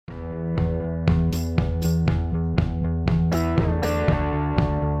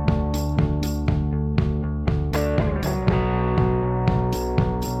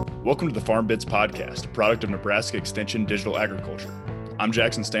Welcome to the Farm Bits Podcast, a product of Nebraska Extension Digital Agriculture. I'm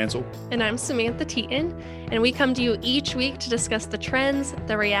Jackson Stansel. And I'm Samantha Teaton, and we come to you each week to discuss the trends,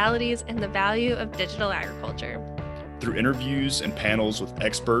 the realities, and the value of digital agriculture. Through interviews and panels with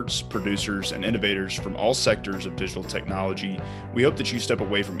experts, producers, and innovators from all sectors of digital technology, we hope that you step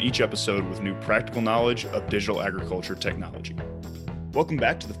away from each episode with new practical knowledge of digital agriculture technology. Welcome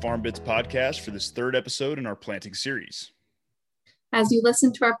back to the Farm Bits Podcast for this third episode in our planting series. As you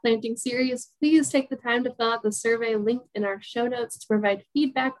listen to our planting series, please take the time to fill out the survey linked in our show notes to provide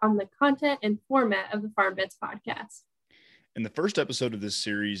feedback on the content and format of the Farm Bits Podcast. In the first episode of this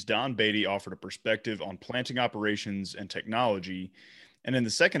series, Don Beatty offered a perspective on planting operations and technology. And in the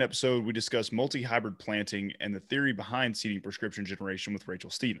second episode, we discussed multi-hybrid planting and the theory behind seeding prescription generation with Rachel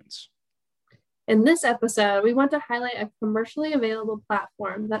Stevens. In this episode, we want to highlight a commercially available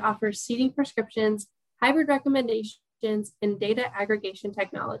platform that offers seeding prescriptions, hybrid recommendations, and data aggregation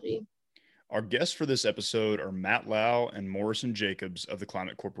technology. Our guests for this episode are Matt Lau and Morrison Jacobs of the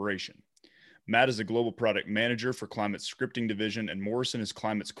Climate Corporation. Matt is a global product manager for Climate's scripting division, and Morrison is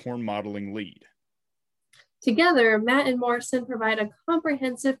Climate's corn modeling lead. Together, Matt and Morrison provide a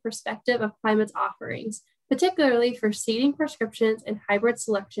comprehensive perspective of Climate's offerings, particularly for seeding prescriptions and hybrid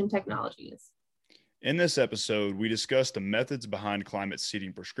selection technologies. In this episode, we discuss the methods behind Climate's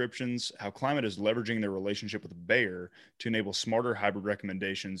seeding prescriptions, how Climate is leveraging their relationship with Bayer to enable smarter hybrid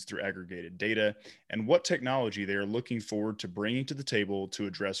recommendations through aggregated data, and what technology they are looking forward to bringing to the table to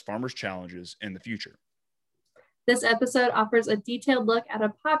address farmers' challenges in the future. This episode offers a detailed look at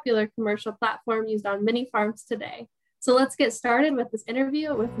a popular commercial platform used on many farms today. So let's get started with this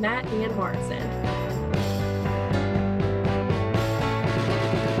interview with Matt and Morrison.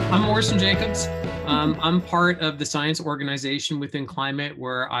 I'm Morrison Jacobs. I'm part of the science organization within Climate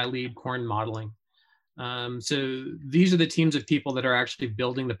where I lead corn modeling. So these are the teams of people that are actually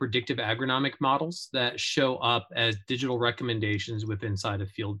building the predictive agronomic models that show up as digital recommendations inside of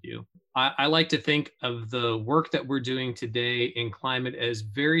FieldView. I like to think of the work that we're doing today in Climate as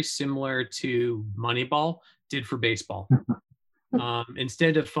very similar to Moneyball did for baseball.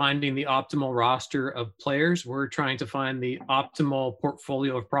 Instead of finding the optimal roster of players, we're trying to find the optimal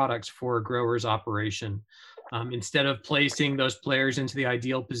portfolio of products for a grower's operation. Instead of placing those players into the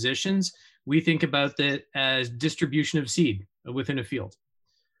ideal positions, we think about that as distribution of seed within a field,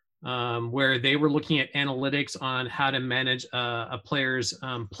 where they were looking at analytics on how to manage a player's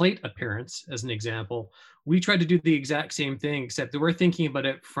plate appearance, as an example. We try to do the exact same thing, except that we're thinking about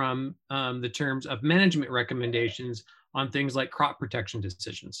it from the terms of management recommendations on things like crop protection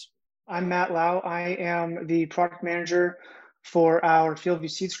decisions. I'm Matt Lau. I am the product manager for our FieldView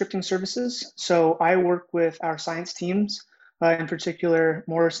seed scripting services. So I work with our science teams, in particular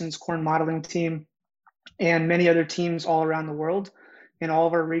Morrison's corn modeling team and many other teams all around the world in all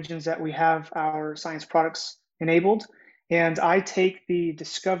of our regions that we have our science products enabled. And I take the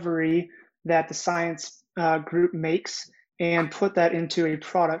discovery that the science group makes and put that into a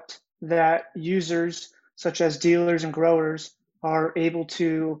product that users such as dealers and growers are able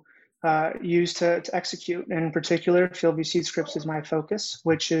to use to execute. And in particular, FieldView Seed Scripts is my focus,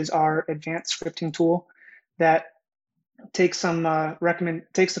 which is our advanced scripting tool that takes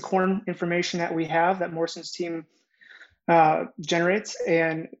takes the corn information that we have that Morrison's team generates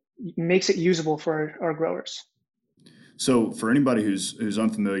and makes it usable for our growers. So for anybody who's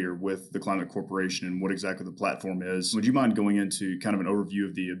unfamiliar with the Climate Corporation and what exactly the platform is, would you mind going into kind of an overview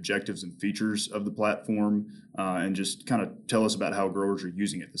of the objectives and features of the platform and just kind of tell us about how growers are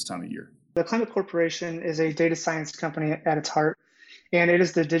using it this time of year? The Climate Corporation is a data science company at its heart, and it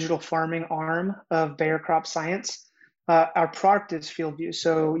is the digital farming arm of Bayer Crop Science. Our product is FieldView.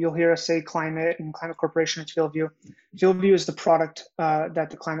 So you'll hear us say Climate and Climate Corporation is FieldView. FieldView is the product that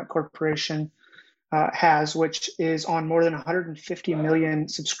the Climate Corporation has, which is on more than 150 million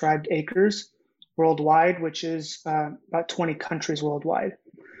subscribed acres worldwide, which is about 20 countries worldwide.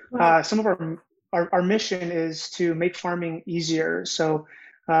 Wow. Some of our mission is to make farming easier. So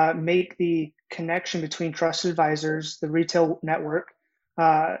make the connection between trusted advisors, the retail network,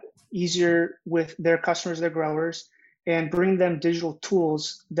 easier with their customers, their growers, and bring them digital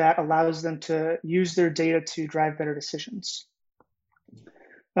tools that allows them to use their data to drive better decisions.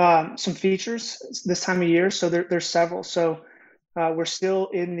 Some features this time of year. So there's several. So we're still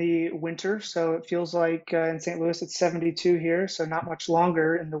in the winter. So it feels like in St. Louis, it's 72 here. So not much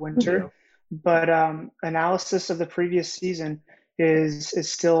longer in the winter, but analysis of the previous season is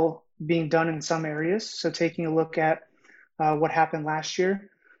still being done in some areas. So taking a look at what happened last year,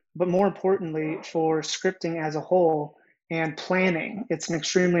 but more importantly for scripting as a whole and planning. It's an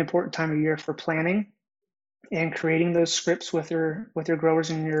extremely important time of year for planning and creating those scripts with your growers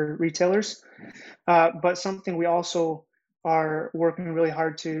and your retailers. But something we also are working really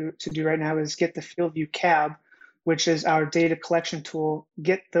hard to do right now is get the FieldView CAB, which is our data collection tool,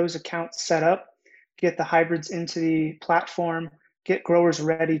 get those accounts set up, get the hybrids into the platform, get growers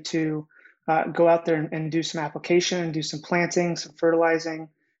ready to go out there and do some application, do some planting, some fertilizing,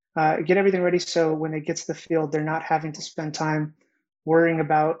 get everything ready so when they get to the field, they're not having to spend time worrying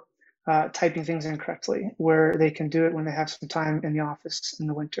about typing things in correctly, where they can do it when they have some time in the office in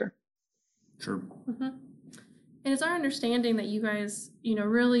the winter. Sure. Mm-hmm. And it's our understanding that you guys,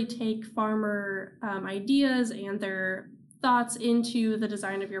 really take farmer ideas and their thoughts into the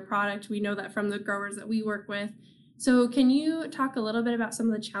design of your product. We know that from the growers that we work with. So can you talk a little bit about some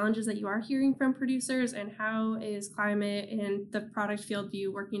of the challenges that you are hearing from producers, and how is Climate and the product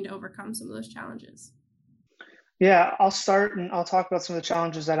FieldView working to overcome some of those challenges? Yeah, I'll start and I'll talk about some of the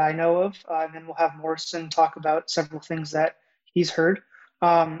challenges that I know of, and then we'll have Morrison talk about several things that he's heard.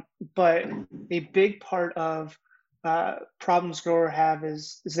 But a big part of problems growers have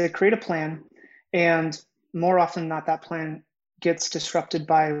is they create a plan, and more often than not, that plan gets disrupted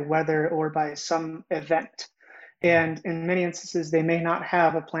by weather or by some event. And in many instances, they may not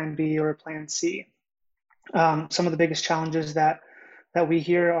have a plan B or a plan C. Some of the biggest challenges that we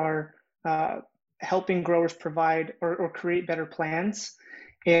hear are helping growers provide or create better plans,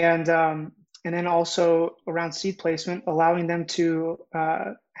 and then also around seed placement, allowing them to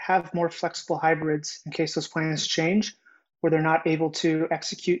have more flexible hybrids in case those plans change, where they're not able to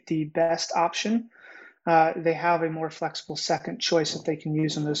execute the best option. They have a more flexible second choice that they can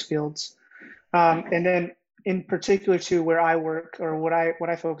use in those fields. And then in particular to where I work, or what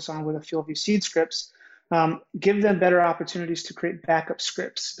I focus on with the FieldView seed scripts, give them better opportunities to create backup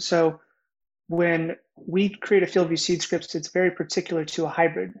scripts. So when we create a FieldView seed scripts, it's very particular to a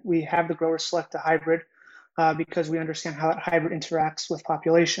hybrid. We have the grower select a hybrid because we understand how that hybrid interacts with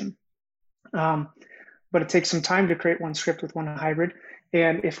population. But it takes some time to create one script with one hybrid.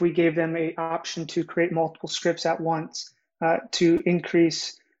 And if we gave them an option to create multiple scripts at once to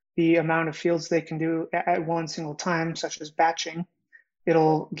increase the amount of fields they can do at one single time, such as batching,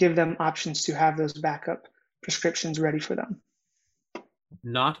 it'll give them options to have those backup prescriptions ready for them.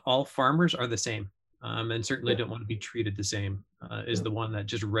 Not all farmers are the same, and certainly don't want to be treated the same, is the one that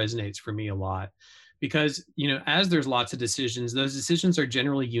just resonates for me a lot. Because, as there's lots of decisions, those decisions are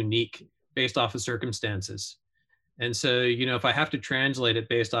generally unique based off of circumstances. And so, if I have to translate it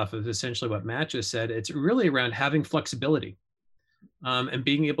based off of essentially what Matt just said, it's really around having flexibility and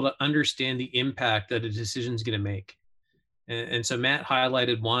being able to understand the impact that a decision is going to make. And so Matt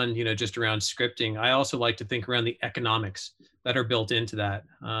highlighted one, just around scripting. I also like to think around the economics that are built into that,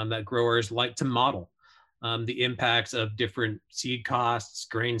 that growers like to model the impacts of different seed costs,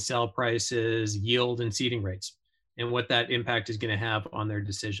 grain sale prices, yield, and seeding rates, and what that impact is going to have on their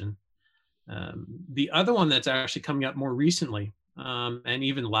decision. The other one that's actually coming up more recently and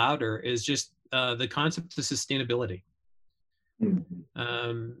even louder is just the concept of sustainability.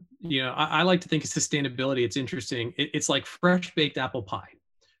 I like to think of sustainability. It's interesting. It's like fresh baked apple pie,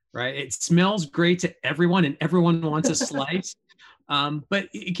 right? It smells great to everyone and everyone wants a slice, but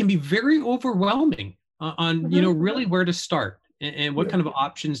it can be very overwhelming on, really where to start and what kind of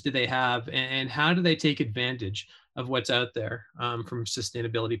options do they have and how do they take advantage of what's out there from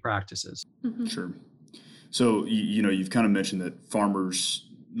sustainability practices. Sure. So, you've kind of mentioned that farmers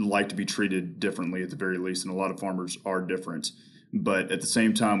like to be treated differently at the very least, and a lot of farmers are different. But at the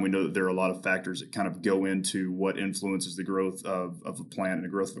same time, we know that there are a lot of factors that kind of go into what influences the growth of a plant and the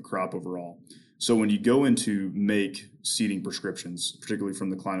growth of a crop overall. So when you go into make seeding prescriptions, particularly from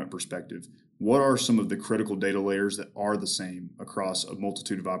the climate perspective, what are some of the critical data layers that are the same across a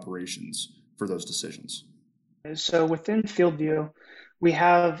multitude of operations for those decisions? So within FieldView, we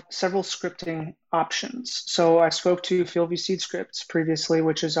have several scripting options. So I spoke to FieldView seed scripts previously,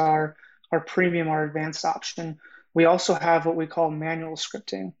 which is our premium, our advanced option. We also have what we call manual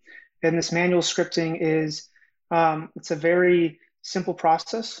scripting. And this manual scripting is, it's a very simple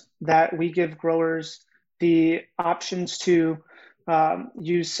process that we give growers the options to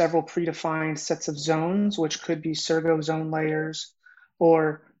use several predefined sets of zones, which could be Sergo zone layers,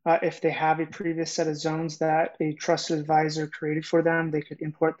 or if they have a previous set of zones that a trusted advisor created for them, they could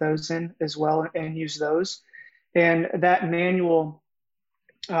import those in as well and use those. And that manual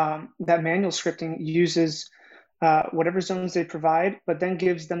scripting uses whatever zones they provide, but then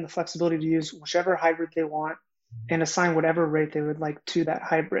gives them the flexibility to use whichever hybrid they want and assign whatever rate they would like to that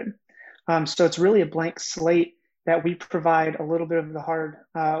hybrid. So it's really a blank slate that we provide a little bit of the hard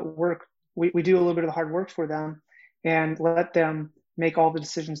work. We do a little bit of the hard work for them and let them make all the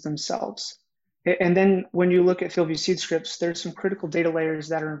decisions themselves. And then when you look at FieldView seed scripts, there's some critical data layers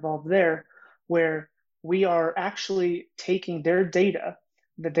that are involved there where we are actually taking their data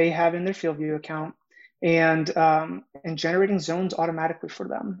that they have in their FieldView account and generating zones automatically for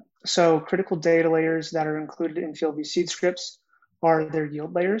them. So critical data layers that are included in FieldView seed scripts are their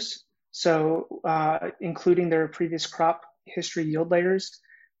yield layers. So including their previous crop history yield layers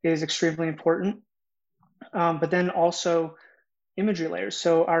is extremely important. But then also imagery layers.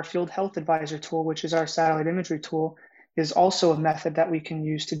 So our Field Health Advisor tool, which is our satellite imagery tool, is also a method that we can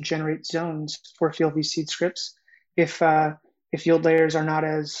use to generate zones for FieldView seed scripts if yield layers are not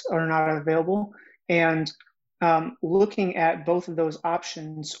available. And looking at both of those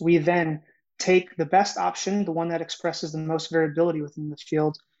options, we then take the best option, the one that expresses the most variability within the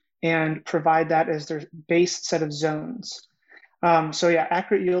field, and provide that as their base set of zones. So yeah,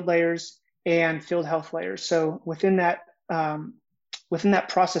 accurate yield layers and field health layers. So within that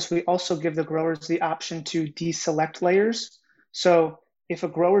process, we also give the growers the option to deselect layers. So if a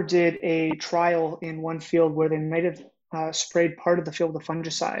grower did a trial in one field where they might have sprayed part of the field with a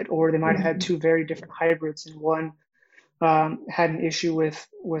fungicide, or they might have had two very different hybrids, and one had an issue with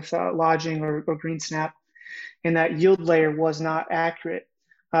lodging or green snap, and that yield layer was not accurate,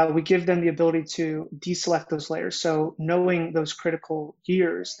 we give them the ability to deselect those layers. So knowing those critical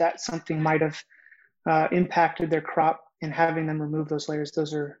years that something might have impacted their crop, and having them remove those layers,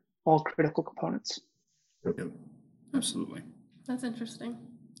 those are all critical components. Yep, absolutely. That's interesting.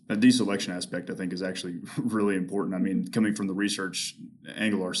 That deselection aspect, I think, is actually really important. I mean, coming from the research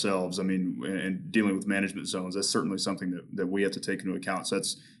angle ourselves, I mean, and dealing with management zones, that's certainly something that we have to take into account. So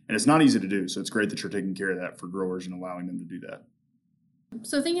and it's not easy to do. So it's great that you're taking care of that for growers and allowing them to do that.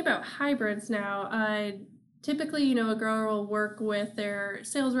 So thinking about hybrids now, typically, a grower will work with their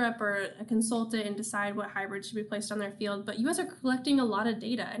sales rep or a consultant and decide what hybrids should be placed on their field. But you guys are collecting a lot of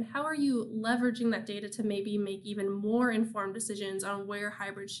data. And how are you leveraging that data to maybe make even more informed decisions on where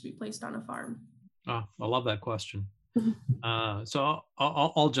hybrids should be placed on a farm? Oh, I love that question. So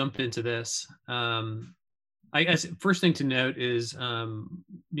I'll jump into this. I guess first thing to note is,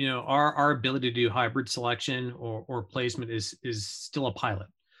 our ability to do hybrid selection or placement is still a pilot,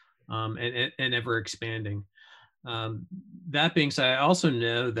 and ever expanding. That being said, I also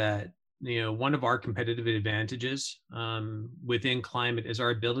know that one of our competitive advantages within Climate is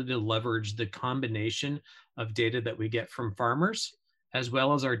our ability to leverage the combination of data that we get from farmers, as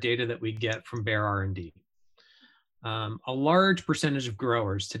well as our data that we get from Bayer R&D. A large percentage of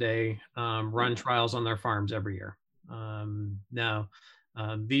growers today run trials on their farms every year. Now,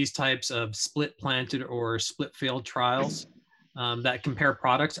 these types of split planted or split field trials that compare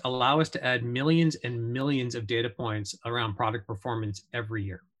products allow us to add millions and millions of data points around product performance every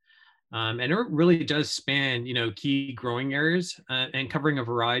year. And it really does span, key growing areas and covering a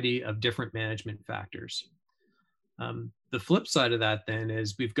variety of different management factors. The flip side of that then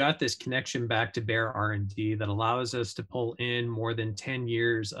is we've got this connection back to Bayer R&D that allows us to pull in more than 10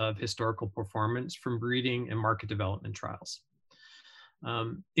 years of historical performance from breeding and market development trials.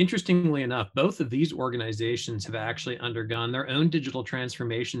 Interestingly enough, both of these organizations have actually undergone their own digital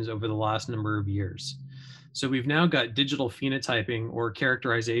transformations over the last number of years. So we've now got digital phenotyping or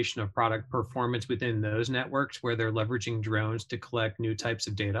characterization of product performance within those networks where they're leveraging drones to collect new types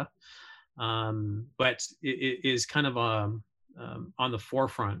of data. But it is kind of on the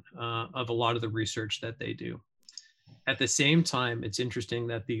forefront of a lot of the research that they do. At the same time, it's interesting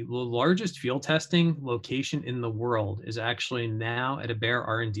that the largest field testing location in the world is actually now at a Bayer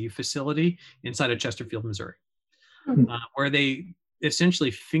R&D facility inside of Chesterfield, Missouri, where they essentially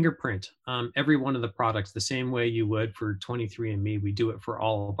fingerprint every one of the products the same way you would for 23andMe. We do it for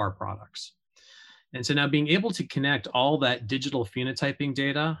all of our products. And so now being able to connect all that digital phenotyping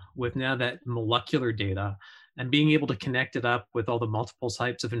data with now that molecular data and being able to connect it up with all the multiple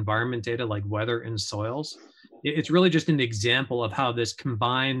types of environment data like weather and soils, it's really just an example of how this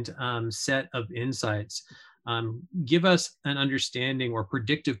combined set of insights give us an understanding or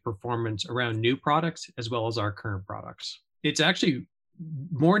predictive performance around new products as well as our current products. It's actually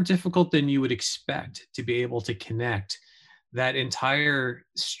more difficult than you would expect to be able to connect that entire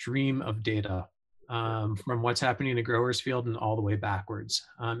stream of data from what's happening in a grower's field and all the way backwards,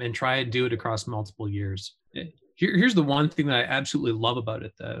 and try and do it across multiple years. Here's the one thing that I absolutely love about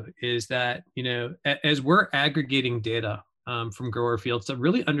it, though, is that, as we're aggregating data from grower fields to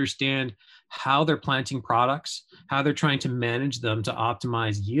really understand how they're planting products, how they're trying to manage them to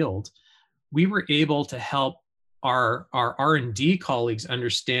optimize yield, we were able to help our R&D colleagues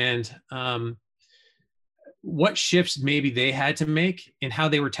understand what shifts maybe they had to make in how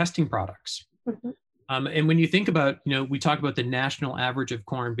they were testing products. And when you think about, we talk about the national average of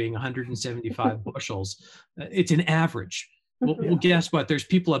corn being 175 bushels, it's an average. Well, guess what? There's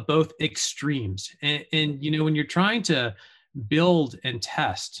people at both extremes. And when you're trying to build and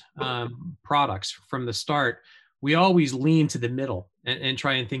test products from the start, we always lean to the middle and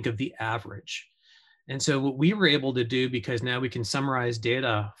try and think of the average. And so what we were able to do, because now we can summarize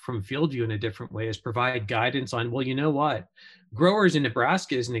data from FieldView in a different way, is provide guidance on, well, you know what? Growers in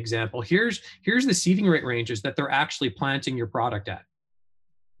Nebraska, as an example, here's the seeding rate ranges that they're actually planting your product at.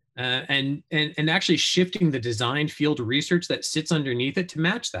 And actually shifting the design field research that sits underneath it to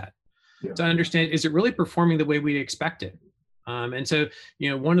match that, to understand, is it really performing the way we expect it? And so,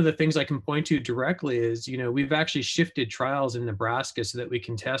 one of the things I can point to directly is, we've actually shifted trials in Nebraska so that we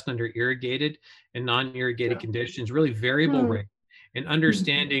can test under irrigated and non-irrigated conditions, really variable rate, and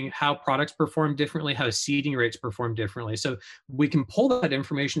understanding how products perform differently, how seeding rates perform differently. So we can pull that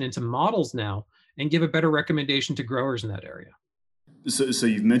information into models now and give a better recommendation to growers in that area. So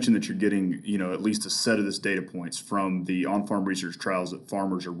you've mentioned that you're getting, at least a set of this data points from the on-farm research trials that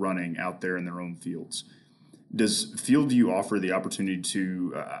farmers are running out there in their own fields. Does FieldView offer the opportunity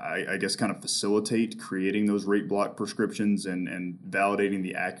to, I guess, kind of facilitate creating those rate block prescriptions and validating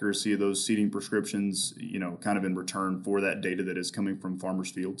the accuracy of those seeding prescriptions, kind of in return for that data that is coming from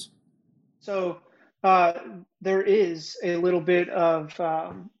farmers' fields? So there is a little bit of,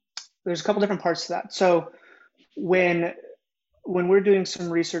 there's a couple different parts to that. So when we're doing some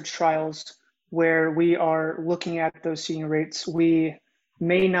research trials where we are looking at those seeding rates, we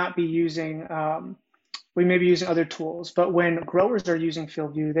may not be using we may be using other tools, but when growers are using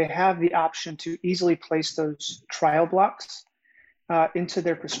FieldView, they have the option to easily place those trial blocks into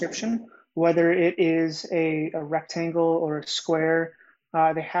their prescription, whether it is a rectangle or a square.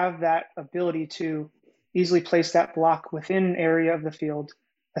 They have that ability to easily place that block within an area of the field,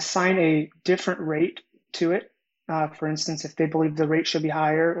 assign a different rate to it. For instance, if they believe the rate should be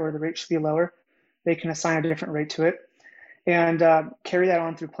higher or the rate should be lower, they can assign a different rate to it, and carry that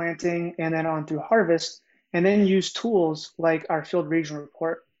on through planting and then on through harvest, and then use tools like our field region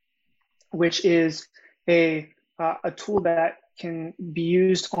report, which is a tool that can be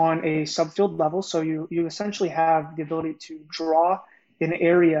used on a subfield level. So you essentially have the ability to draw an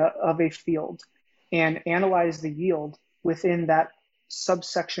area of a field and analyze the yield within that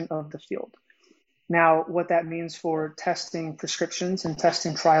subsection of the field. Now, what that means for testing prescriptions and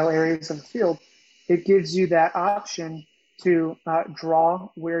testing trial areas of the field, it gives you that option to draw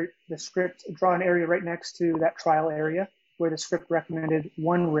an area right next to that trial area where the script recommended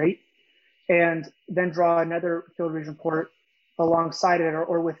one rate, and then draw another field region report alongside it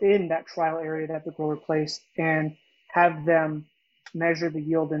or within that trial area that the grower placed, and have them measure the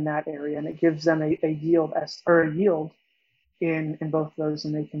yield in that area. And it gives them a yield in both of those,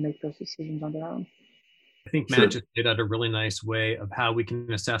 and they can make those decisions on their own. I think Matt just did out a really nice way of how we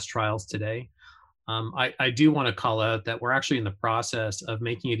can assess trials today. I do want to call out that we're actually in the process of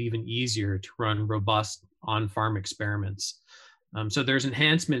making it even easier to run robust on-farm experiments. So there's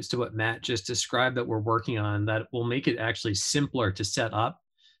enhancements to what Matt just described that we're working on that will make it actually simpler to set up,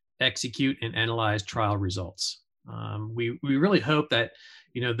 execute, and analyze trial results. We really hope that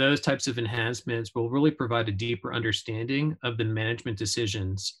those types of enhancements will really provide a deeper understanding of the management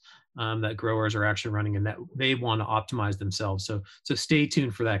decisions that growers are actually running and that they want to optimize themselves. So stay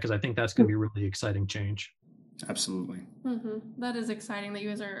tuned for that, because I think that's going to be a really exciting change. Absolutely. Mm-hmm. That is exciting that you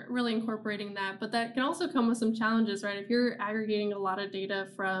guys are really incorporating that, but that can also come with some challenges, right? If you're aggregating a lot of data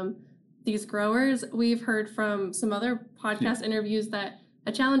from these growers, we've heard from some other podcast interviews that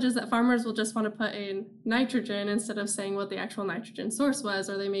a challenge is that farmers will just want to put in nitrogen instead of saying what the actual nitrogen source was,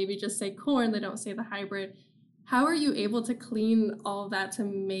 or they maybe just say corn, they don't say the hybrid. How are you able to clean all of that to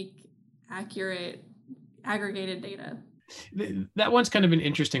make accurate aggregated data? That one's kind of an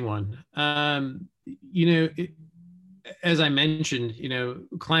interesting one. As I mentioned,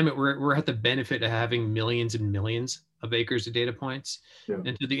 climate, we're at the benefit of having millions and millions of acres of data points. Yeah.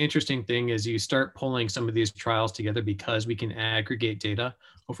 And so the interesting thing is you start pulling some of these trials together because we can aggregate data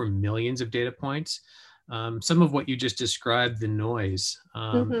over millions of data points. Some of what you just described, the noise,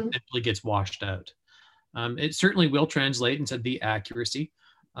 simply gets washed out. It certainly will translate into the accuracy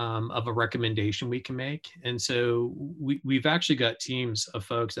of a recommendation we can make. And so we've actually got teams of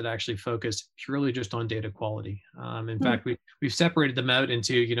folks that actually focus purely just on data quality. In fact, we've separated them out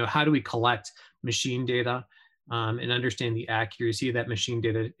into, how do we collect machine data and understand the accuracy of that machine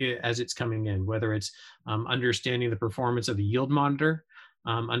data as it's coming in, whether it's understanding the performance of a yield monitor,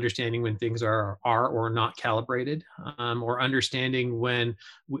 understanding when things are or not calibrated, or understanding when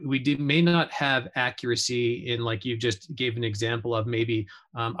we may not have accuracy in, like you just gave an example of, maybe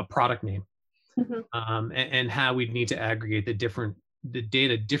a product name. and how we need to aggregate the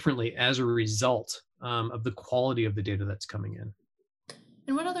data differently as a result of the quality of the data that's coming in.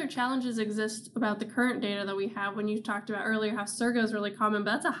 And what other challenges exist about the current data that we have? When you talked about earlier how Surgo is really common,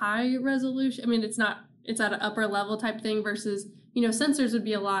 but that's a high resolution. I mean, it's at an upper level type thing versus, sensors would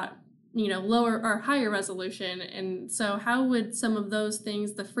be a lot, lower or higher resolution. And so how would some of those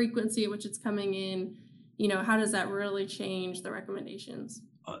things, the frequency at which it's coming in, how does that really change the recommendations?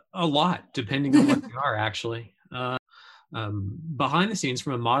 A lot, depending on what they are, actually. Behind the scenes,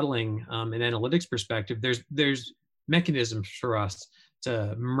 from a modeling and analytics perspective, there's mechanisms for us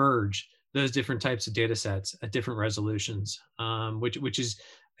to merge those different types of data sets at different resolutions, which is,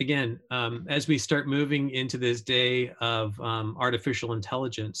 again, as we start moving into this day of artificial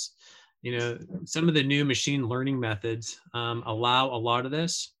intelligence, some of the new machine learning methods allow a lot of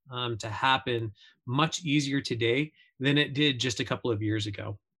this to happen much easier today than it did just a couple of years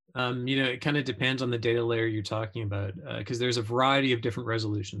ago. It kind of depends on the data layer you're talking about, because there's a variety of different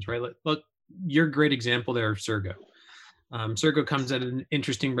resolutions, right? Look, your great example there of Surgo. Surgo comes at an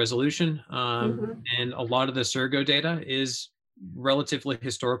interesting resolution, and a lot of the Surgo data is relatively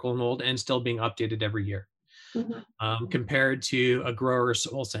historical and old and still being updated every year, compared to a grower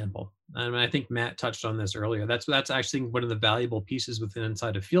soil sample. And I think Matt touched on this earlier. That's actually one of the valuable pieces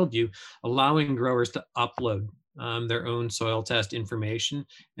inside of FieldView, allowing growers to upload their own soil test information,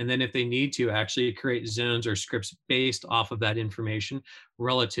 and then if they need to, actually create zones or scripts based off of that information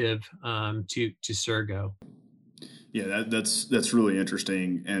relative to Surgo. Yeah, that's really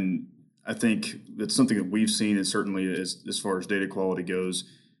interesting, and I think that's something that we've seen, and certainly as far as data quality goes.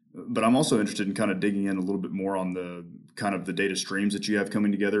 But I'm also interested in kind of digging in a little bit more on the kind of the data streams that you have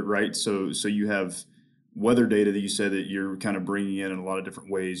coming together, right? So you have weather data that you said that you're kind of bringing in a lot of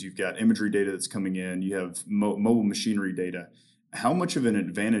different ways. You've got imagery data that's coming in. You have mobile machinery data. How much of an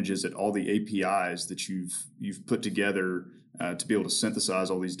advantage is it all the APIs that you've put together to be able to synthesize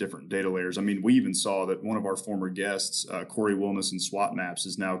all these different data layers? I mean, we even saw that one of our former guests, Corey Wilness in SWAT Maps,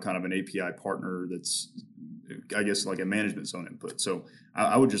 is now kind of an API partner that's, I guess, like a management zone input. So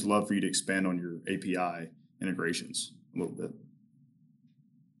I would just love for you to expand on your API integrations a little bit.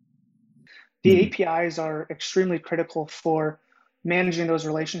 The APIs are extremely critical for managing those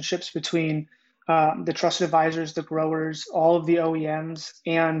relationships between the trusted advisors, the growers, all of the OEMs,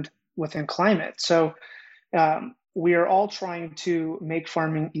 and within Climate. So we are all trying to make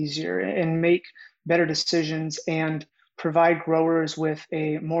farming easier and make better decisions and provide growers with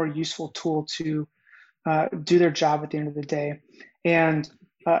a more useful tool to do their job at the end of the day. And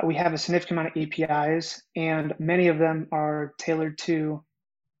we have a significant amount of APIs, and many of them are tailored to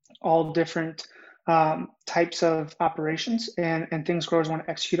all different types of operations and things growers want to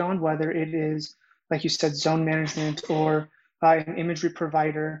execute on, whether it is, like you said, zone management or an imagery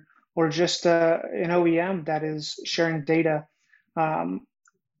provider, or just an OEM that is sharing data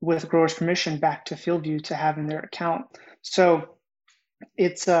with growers' permission back to FieldView to have in their account. So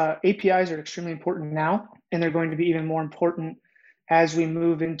it's APIs are extremely important now, and they're going to be even more important as we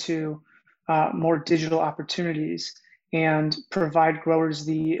move into more digital opportunities and provide growers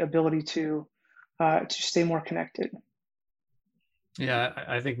the ability to stay more connected. Yeah,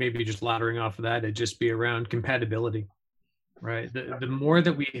 I think maybe just laddering off of that, it'd just be around compatibility, right? The more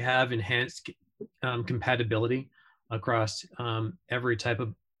that we have enhanced compatibility across every type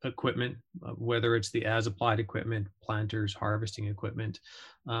of equipment, whether it's the as-applied equipment, planters, harvesting equipment,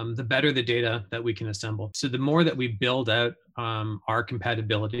 the better the data that we can assemble. So the more that we build out our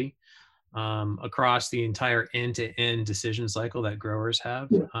compatibility across the entire end-to-end decision cycle that growers have,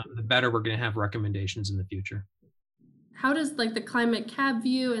 the better we're going to have recommendations in the future. How does like the Climate Cab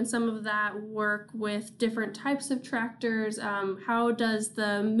View and some of that work with different types of tractors? How does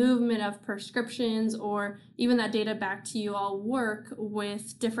the movement of prescriptions or even that data back to you all work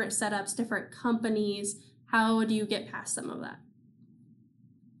with different setups, different companies? How do you get past some of that?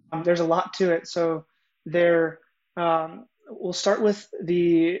 There's a lot to it. So we'll start with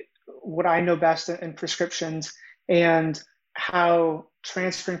what I know best in prescriptions and how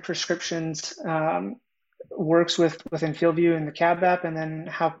transferring prescriptions works within FieldView and the Cab app, and then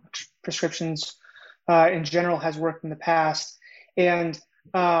how prescriptions in general has worked in the past. And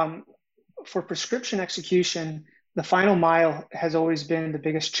for prescription execution, the final mile has always been the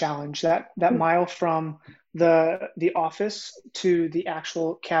biggest challenge. That mile from the office to the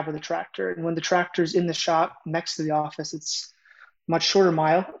actual cab of the tractor. And when the tractor's in the shop next to the office, it's a much shorter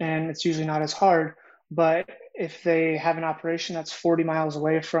mile, and it's usually not as hard. But if they have an operation that's 40 miles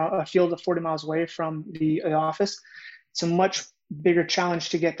away from a field of 40 miles away from the office, it's a much bigger challenge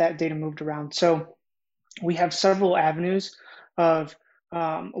to get that data moved around. So we have several avenues of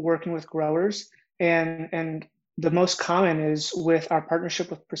working with growers, and the most common is with our partnership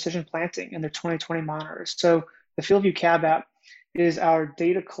with Precision Planting and their 2020 monitors. So the FieldView Cab app is our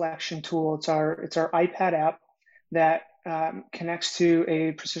data collection tool. It's our iPad app that connects to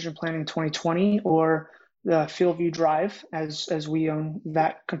a Precision Planting 2020 or the FieldView Drive, as we own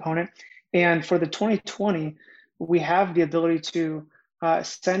that component. And for the 2020, we have the ability to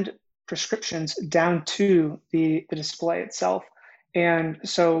send prescriptions down to the display itself. And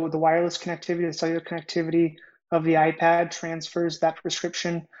so the wireless connectivity, the cellular connectivity of the iPad transfers that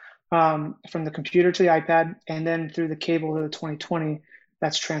prescription from the computer to the iPad, and then through the cable to the 2020,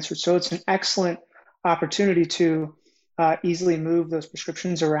 that's transferred. So it's an excellent opportunity to easily move those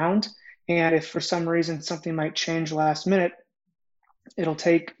prescriptions around. And if for some reason something might change last minute, it'll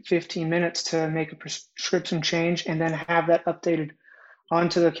take 15 minutes to make a prescription change and then have that updated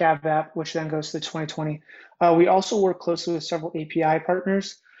onto the Cab app, which then goes to the 2020. We also work closely with several API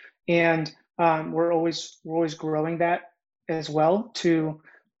partners, and we're always growing that as well to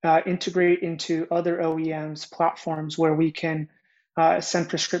integrate into other OEMs platforms where we can send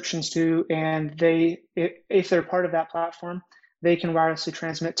prescriptions to, and if they're part of that platform, they can wirelessly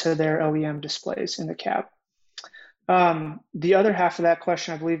transmit to their OEM displays in the cab. The other half of that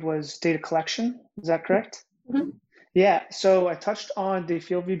question, I believe, was data collection. Is that correct? Mm-hmm. Yeah, so I touched on the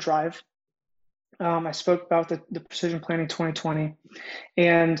FieldView Drive. I spoke about the Precision Planting 2020,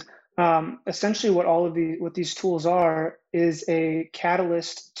 and essentially what these tools are is a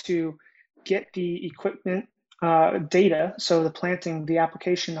catalyst to get the equipment data, so the planting, the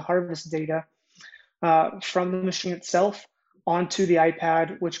application, the harvest data from the machine itself onto the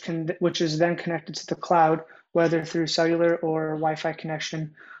iPad, which is then connected to the cloud, whether through cellular or Wi-Fi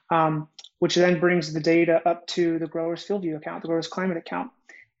connection, which then brings the data up to the grower's FieldView account, the grower's climate account.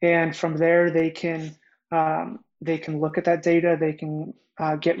 And from there, they can look at that data. They can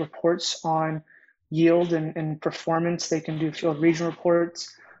get reports on yield and performance. They can do field region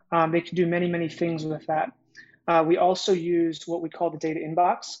reports. They can do many, many things with that. We also use what we call the data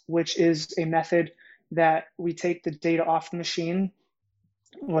inbox, which is a method that we take the data off the machine,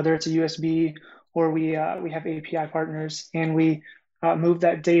 whether it's a USB or we have API partners, and we move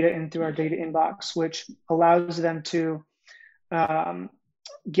that data in through our data inbox, which allows them to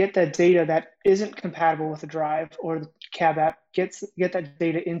get that data that isn't compatible with the Drive or the Cab app, get that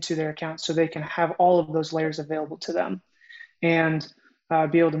data into their account so they can have all of those layers available to them and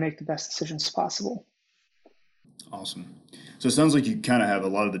be able to make the best decisions possible. Awesome. So it sounds like you kind of have a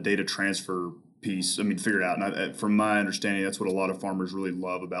lot of the data transfer piece, figured out. And from my understanding, that's what a lot of farmers really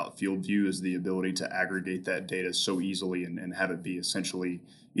love about FieldView is the ability to aggregate that data so easily and have it be essentially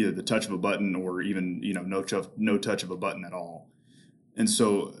either the touch of a button or even, no touch of a button at all. And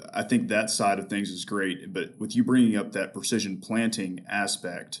so I think that side of things is great. But with you bringing up that precision planting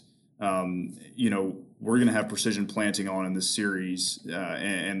aspect, we're going to have precision planting on in this series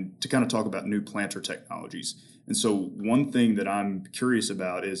and to kind of talk about new planter technologies. And so one thing that I'm curious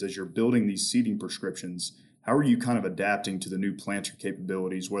about is as you're building these seeding prescriptions, how are you kind of adapting to the new planter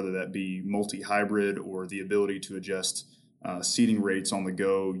capabilities, whether that be multi-hybrid or the ability to adjust seeding rates on the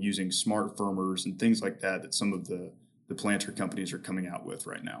go using smart firmers and things like that some of the planter companies are coming out with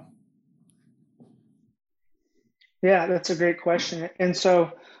right now? Yeah, that's a great question. And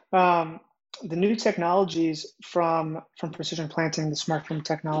so the new technologies from Precision Planting, the smart firm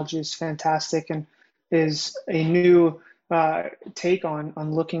technology is fantastic and is a new take on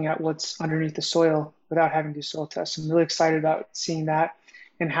looking at what's underneath the soil without having to do soil tests. I'm really excited about seeing that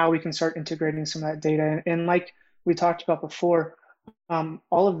and how we can start integrating some of that data. And like we talked about before, all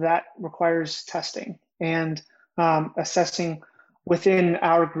of that requires testing and assessing within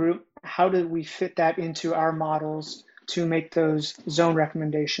our group, how do we fit that into our models to make those zone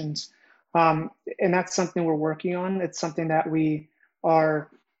recommendations. And that's something we're working on. It's something that we are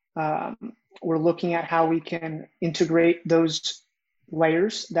we're looking at how we can integrate those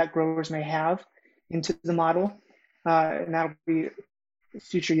layers that growers may have into the model. And that'll be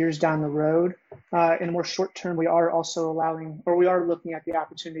future years down the road. In more short term, we are also looking at the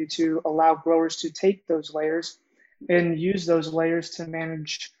opportunity to allow growers to take those layers and use those layers to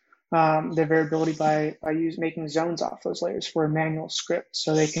manage their variability by making zones off those layers for a manual script.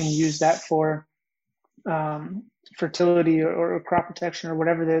 So they can use that for fertility or crop protection or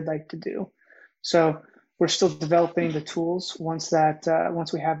whatever they'd like to do. So we're still developing the tools once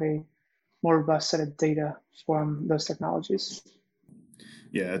we have a more robust set of data from those technologies.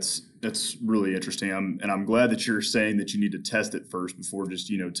 Yeah, that's really interesting. I'm glad that you're saying that you need to test it first before just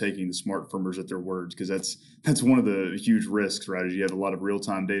taking the smart firmers at their words, because that's one of the huge risks, right? Is you have a lot of real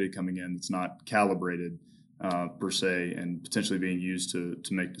time data coming in that's not calibrated, per se, and potentially being used to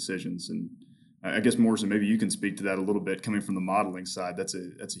make decisions. And I guess, Morrison, maybe you can speak to that a little bit. Coming from the modeling side, that's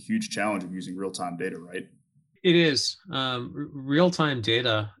a huge challenge of using real-time data, right? It is. Real-time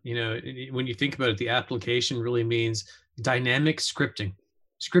data, when you think about it, the application really means dynamic scripting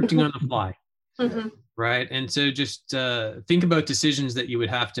on the fly, right? And so just think about decisions that you would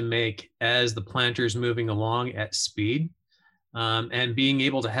have to make as the planter is moving along at speed, and being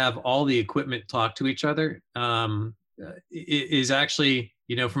able to have all the equipment talk to each other is actually,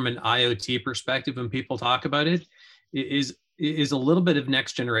 from an IoT perspective, when people talk about it, is a little bit of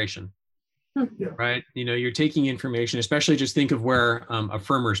next generation. Right. You're taking information, especially just think of where a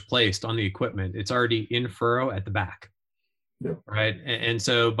firmer is placed on the equipment. It's already in furrow at the back. Right. And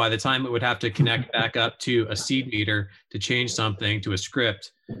so by the time it would have to connect back up to a seed meter to change something to a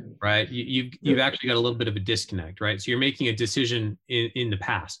script, right, you've actually got a little bit of a disconnect. Right. So you're making a decision in the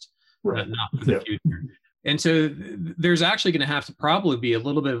past, not for the future. And so there's actually going to have to probably be a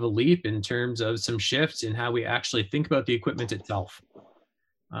little bit of a leap in terms of some shifts in how we actually think about the equipment itself.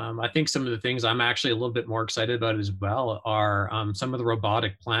 I think some of the things I'm actually a little bit more excited about as well are some of the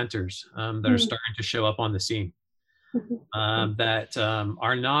robotic planters that are starting to show up on the scene that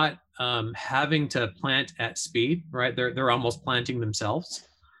are not having to plant at speed, right? They're almost planting themselves,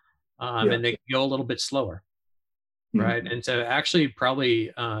 and they can go a little bit slower, right? And so actually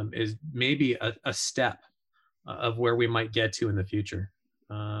probably is maybe a step of where we might get to in the future.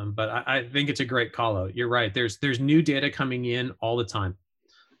 But I think it's a great call out. You're right. There's new data coming in all the time.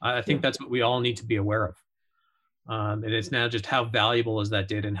 I think that's what we all need to be aware of. And it's now just how valuable is that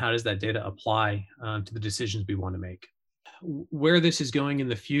data and how does that data apply to the decisions we want to make. Where this is going in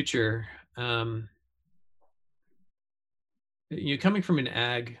the future, coming from an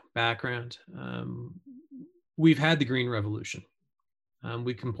ag background, we've had the green revolution.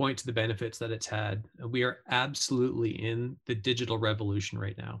 We can point to the benefits that it's had. We are absolutely in the digital revolution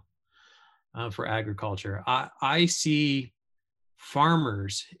right now for agriculture. I see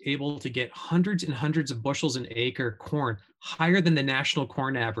farmers able to get hundreds and hundreds of bushels an acre corn higher than the national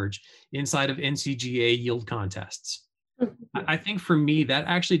corn average inside of NCGA yield contests. I think for me, that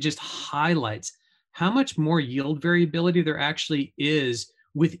actually just highlights how much more yield variability there actually is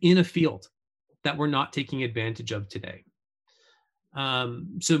within a field that we're not taking advantage of today.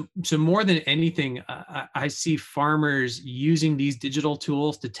 So more than anything, I see farmers using these digital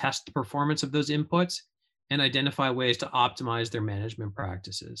tools to test the performance of those inputs and identify ways to optimize their management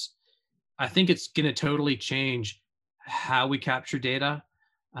practices. I think it's going to totally change how we capture data,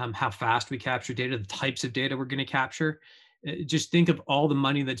 how fast we capture data, the types of data we're going to capture. Just think of all the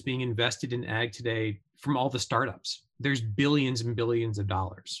money that's being invested in ag today from all the startups. There's billions and billions of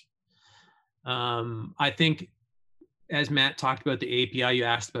dollars. I think, as Matt talked about the API, you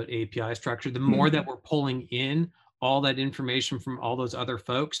asked about API structure, the more that we're pulling in all that information from all those other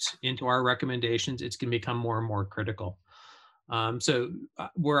folks into our recommendations, it's going to become more and more critical. So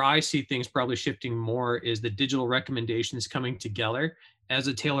where I see things probably shifting more is the digital recommendations coming together as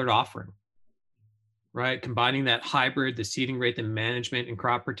a tailored offering, right? Combining that hybrid, the seeding rate, the management, and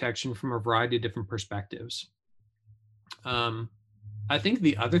crop protection from a variety of different perspectives. I think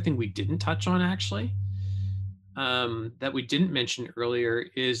the other thing we didn't touch on actually, that we didn't mention earlier,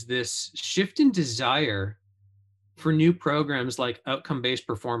 is this shift in desire for new programs like outcome-based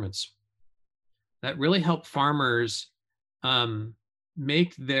performance that really help farmers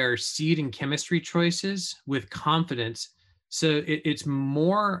make their seed and chemistry choices with confidence. So it's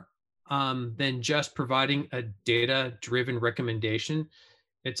more than just providing a data-driven recommendation.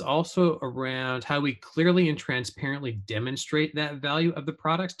 It's also around how we clearly and transparently demonstrate that value of the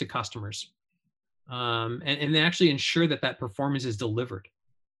products to customers, and actually ensure that that performance is delivered.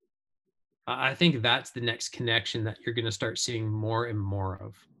 I think that's the next connection that you're going to start seeing more and more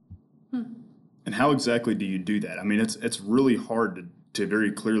of. And how exactly do you do that? I mean, it's really hard to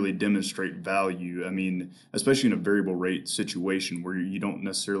very clearly demonstrate value. I mean, especially in a variable rate situation where you don't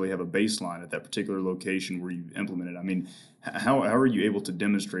necessarily have a baseline at that particular location where you implement it. I mean, how are you able to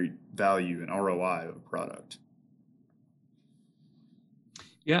demonstrate value and ROI of a product?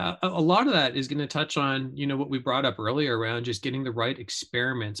 Yeah, a lot of that is going to touch on, what we brought up earlier around just getting the right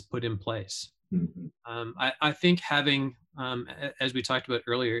experiments put in place. I think having, as we talked about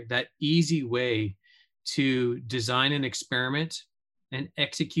earlier, that easy way to design an experiment and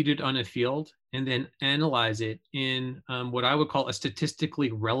execute it on a field and then analyze it in what I would call a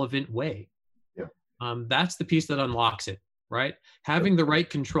statistically relevant way. That's the piece that unlocks it, right? Having the right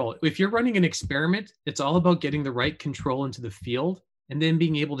control. If you're running an experiment, it's all about getting the right control into the field and then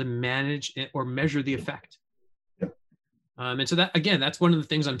being able to manage it or measure the effect. And so that, again, that's one of the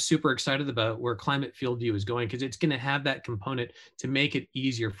things I'm super excited about where Climate Field View is going, because it's going to have that component to make it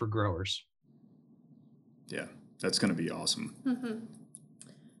easier for growers. Yeah, that's going to be awesome. Mm-hmm.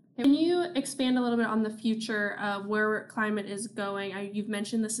 Can you expand a little bit on the future of where climate is going? You've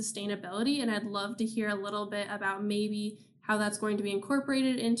mentioned the sustainability, and I'd love to hear a little bit about maybe how that's going to be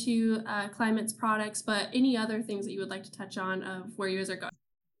incorporated into Climate's products, but any other things that you would like to touch on of where you guys are going?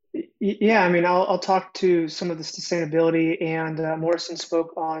 Yeah, I mean, I'll talk to some of the sustainability, and Morrison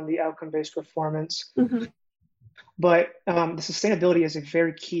spoke on the outcome-based performance. Mm-hmm. But the sustainability is a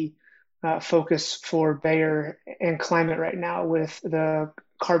very key focus for Bayer and Climate right now, with the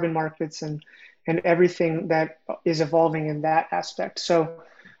carbon markets and everything that is evolving in that aspect. So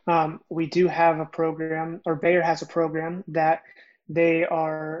we do have a program, or Bayer has a program that they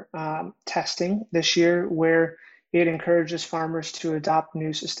are testing this year, where it encourages farmers to adopt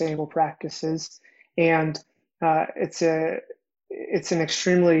new sustainable practices, and it's an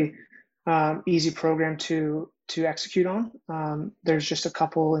extremely easy program to execute on. There's just a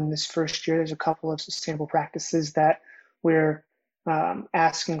couple in this first year. There's a couple of sustainable practices that we're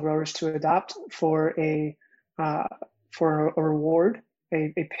asking growers to adopt for a reward,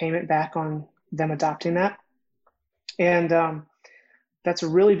 a payment back on them adopting that, and that's a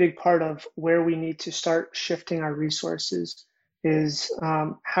really big part of where we need to start shifting our resources. Is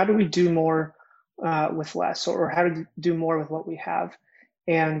how do we do more with less, or how to do more with what we have,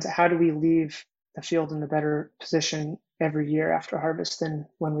 and how do we leave the field in a better position every year after harvest than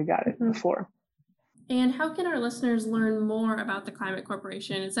when we got it before. And how can our listeners learn more about the Climate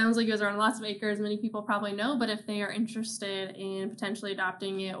Corporation? It sounds like you guys are on lots of acres, many people probably know, but if they are interested in potentially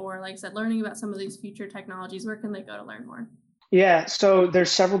adopting it, or like I said, learning about some of these future technologies, where can they go to learn more? Yeah, so there's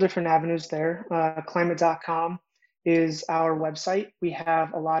several different avenues there. Climate.com is our website. We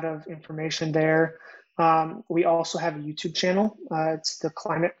have a lot of information there. We also have a YouTube channel. It's the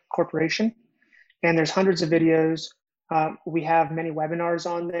Climate Corporation, and there's hundreds of videos. We have many webinars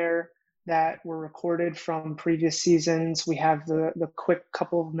on there that were recorded from previous seasons. We have the quick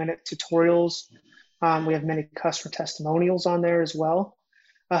couple of minute tutorials. We have many customer testimonials on there as well.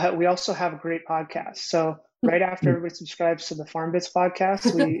 We also have a great podcast. So right after everybody subscribes to the Farm Bits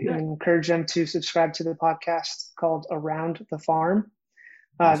podcast, we encourage them to subscribe to the podcast called Around the Farm.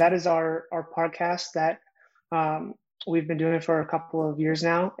 That is our podcast that we've been doing for a couple of years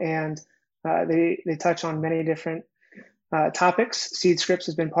now, and they touch on many different topics. Seed Scripts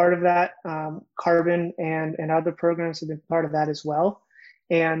has been part of that. Carbon and other programs have been part of that as well.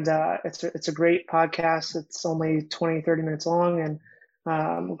 And it's a great podcast. It's only 20, 30 minutes long,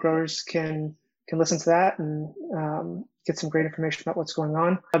 and growers can listen to that and get some great information about what's going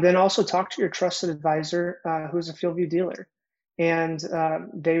on. Then also talk to your trusted advisor who's a FieldView dealer, and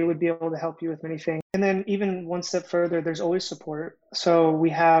they would be able to help you with many things. And then even one step further, there's always support. So we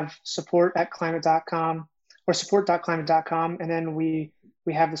have support@climate.com or support.climate.com, and then we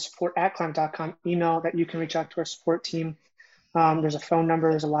have the support@climate.com email that you can reach out to our support team. There's a phone number,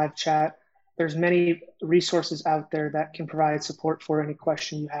 there's a live chat. There's many resources out there that can provide support for any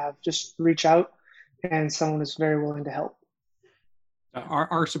question you have. Just reach out, and someone is very willing to help.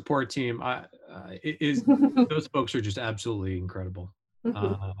 Our support team is those folks are just absolutely incredible.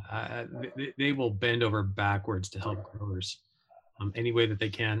 They will bend over backwards to help growers any way that they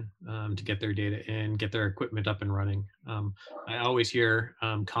can to get their data in, get their equipment up and running. I always hear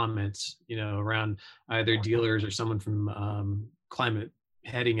comments, around either dealers or someone from Climate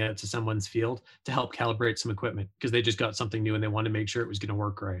heading out to someone's field to help calibrate some equipment because they just got something new and they want to make sure it was going to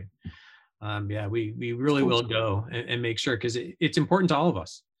work right. We really will go and make sure, because it's important to all of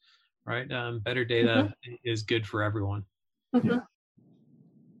us, right? Better data is good for everyone. Yeah.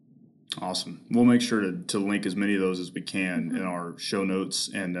 Awesome. We'll make sure to link as many of those as we can in our show notes,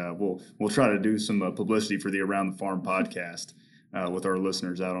 and we'll try to do some publicity for the Around the Farm podcast with our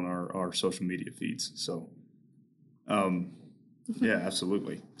listeners out on our social media feeds. So, yeah,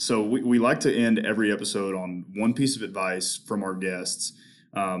 absolutely. So we like to end every episode on one piece of advice from our guests.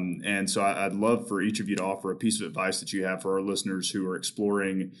 And so I'd love for each of you to offer a piece of advice that you have for our listeners who are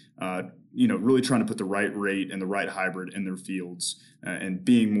exploring, really trying to put the right rate and the right hybrid in their fields and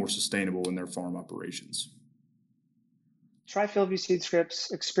being more sustainable in their farm operations. Try FieldView Seed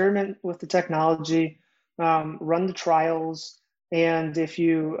Scripts, experiment with the technology, run the trials. And if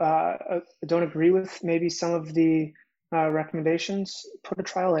you don't agree with maybe some of the recommendations, put a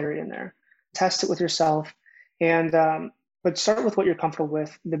trial area in there, test it with yourself, and but start with what you're comfortable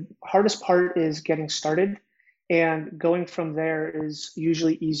with. The hardest part is getting started, and going from there is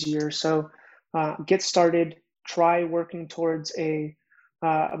usually easier. So get started, try working towards a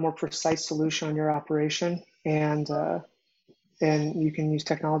more precise solution on your operation, and and you can use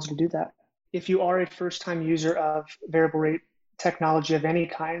technology to do that. If you are a first-time user of variable rate technology of any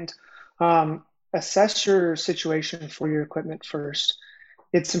kind, assess your situation for your equipment first.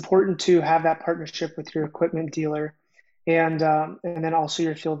 It's important to have that partnership with your equipment dealer and then also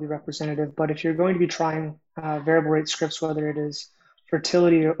your field representative. But if you're going to be trying variable rate scripts, whether it is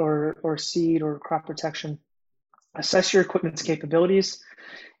fertility or seed or crop protection, assess your equipment's capabilities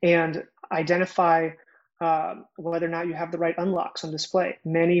and identify whether or not you have the right unlocks on display.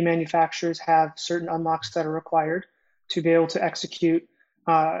 Many manufacturers have certain unlocks that are required to be able to execute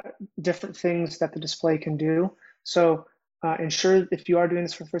different things that the display can do. So ensure, if you are doing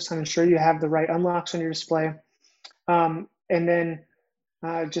this for the first time, ensure you have the right unlocks on your display, and then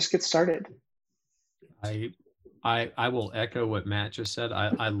just get started. I will echo what Matt just said.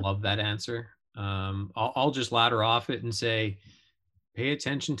 I love that answer. I'll just ladder off it and say, pay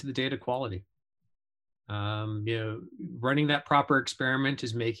attention to the data quality. Running that proper experiment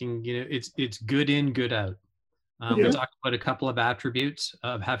is making, it's good in, good out. We talked about a couple of attributes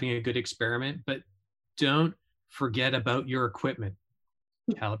of having a good experiment, but don't forget about your equipment.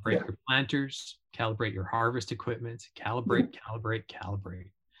 Calibrate your planters, calibrate your harvest equipment, calibrate.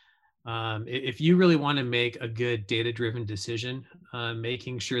 If you really want to make a good data-driven decision,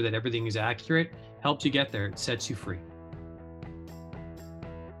 making sure that everything is accurate helps you get there. It sets you free.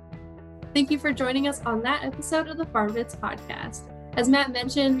 Thank you for joining us on that episode of the FarmBits podcast. As Matt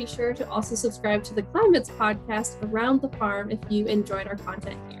mentioned, be sure to also subscribe to the ClimeBits podcast Around the Farm if you enjoyed our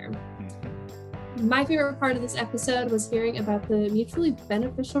content here. My favorite part of this episode was hearing about the mutually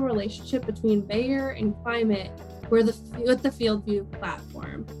beneficial relationship between Bayer and Climate with the FieldView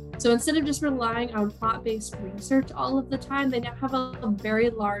platform. So instead of just relying on plot-based research all of the time, they now have a very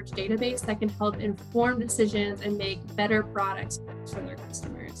large database that can help inform decisions and make better products for their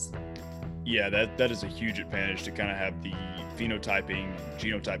customers. Yeah, that is a huge advantage to kind of have the phenotyping,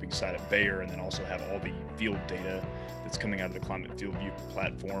 genotyping side of Bayer, and then also have all the field data that's coming out of the Climate FieldView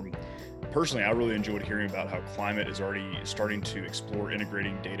platform. Personally, I really enjoyed hearing about how Climate is already starting to explore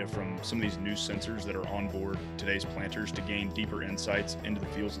integrating data from some of these new sensors that are on board today's planters to gain deeper insights into the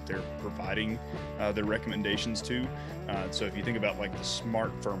fields that they're providing their recommendations to. So if you think about like the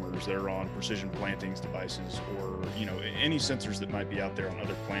smart firmers that are on Precision Plantings devices, or any sensors that might be out there on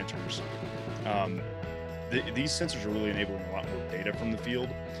other planters, these sensors are really enabling a lot more data from the field.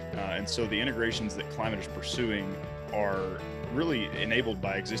 And so the integrations that Climate is pursuing are really enabled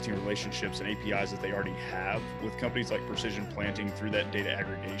by existing relationships and APIs that they already have with companies like Precision Planting through that data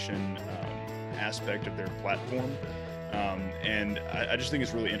aggregation aspect of their platform. And I just think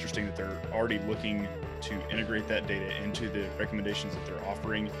it's really interesting that they're already looking to integrate that data into the recommendations that they're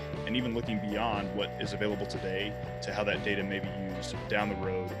offering, and even looking beyond what is available today to how that data may be used down the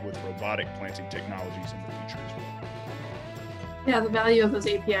road with robotic planting technologies in the future as well. Yeah, the value of those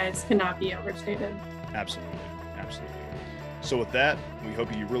APIs cannot be overstated. Absolutely. So with that, we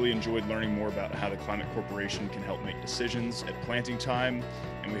hope you really enjoyed learning more about how the Climate Corporation can help make decisions at planting time,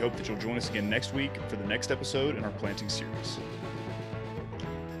 and we hope that you'll join us again next week for the next episode in our planting series.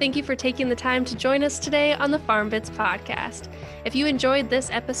 Thank you for taking the time to join us today on the FarmBits podcast. If you enjoyed this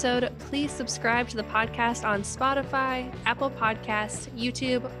episode, please subscribe to the podcast on Spotify, Apple Podcasts,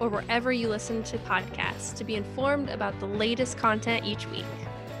 YouTube, or wherever you listen to podcasts to be informed about the latest content each week.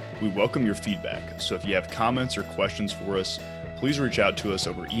 We welcome your feedback, so if you have comments or questions for us, please reach out to us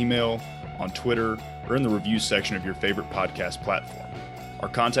over email, on Twitter, or in the review section of your favorite podcast platform. Our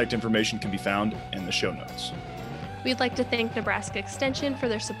contact information can be found in the show notes. We'd like to thank Nebraska Extension for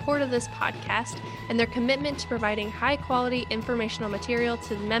their support of this podcast and their commitment to providing high-quality informational material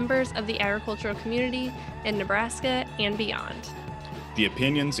to members of the agricultural community in Nebraska and beyond. The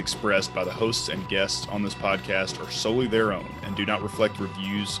opinions expressed by the hosts and guests on this podcast are solely their own and do not reflect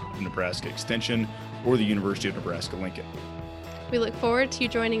reviews of Nebraska Extension or the University of Nebraska-Lincoln. We look forward to you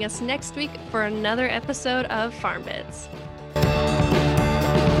joining us next week for another episode of FarmBits.